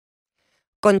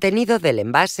Contenido del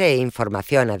envase e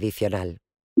información adicional.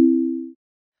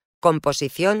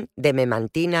 Composición de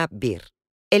memantina BIR.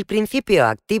 El principio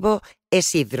activo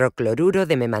es hidrocloruro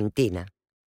de memantina.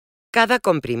 Cada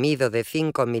comprimido de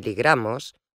 5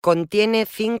 miligramos contiene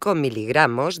 5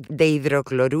 miligramos de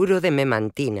hidrocloruro de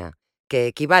memantina, que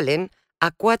equivalen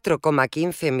a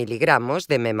 4,15 miligramos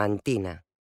de memantina.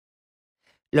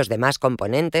 Los demás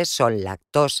componentes son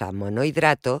lactosa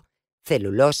monohidrato,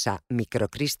 celulosa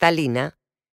microcristalina,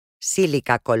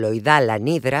 sílica coloidal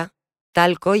anhidra,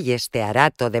 talco y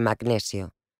estearato de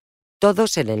magnesio,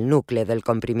 todos en el núcleo del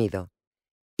comprimido,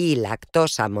 y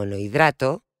lactosa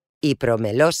monohidrato,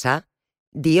 hipromelosa,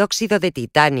 dióxido de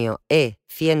titanio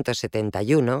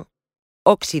E171,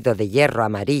 óxido de hierro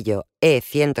amarillo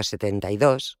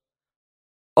E172,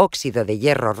 óxido de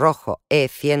hierro rojo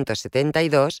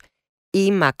E172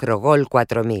 y macrogol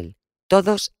 4000,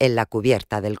 todos en la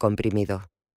cubierta del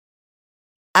comprimido.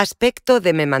 Aspecto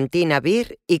de memantina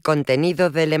BIR y contenido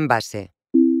del envase.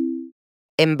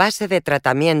 Envase de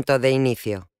tratamiento de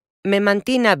inicio.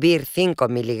 Memantina BIR 5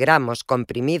 miligramos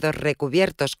comprimidos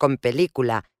recubiertos con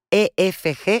película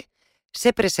EFG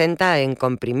se presenta en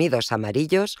comprimidos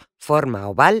amarillos, forma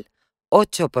oval,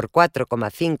 8 x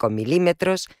 4,5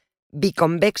 milímetros,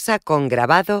 biconvexa con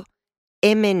grabado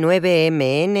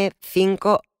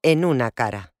M9MN5 en una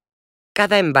cara.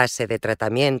 Cada envase de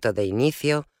tratamiento de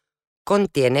inicio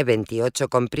contiene 28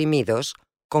 comprimidos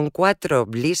con 4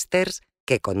 blisters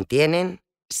que contienen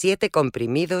 7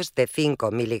 comprimidos de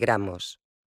 5 miligramos.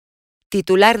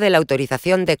 Titular de la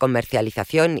autorización de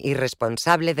comercialización y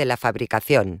responsable de la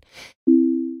fabricación.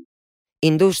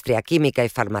 Industria Química y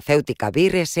Farmacéutica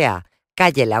BIR S.A.,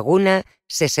 calle Laguna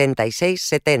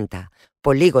 6670,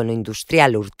 Polígono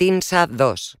Industrial Urtinsa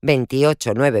 2,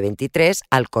 28923,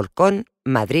 Alcorcón,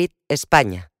 Madrid,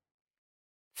 España.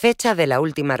 Fecha de la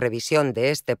última revisión de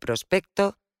este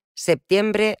prospecto,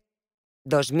 septiembre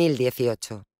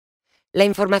 2018. La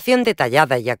información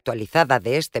detallada y actualizada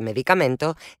de este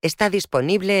medicamento está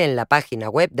disponible en la página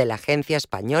web de la Agencia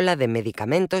Española de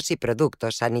Medicamentos y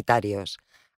Productos Sanitarios,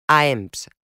 AEMS,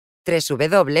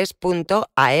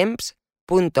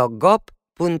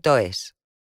 www.aems.gov.es.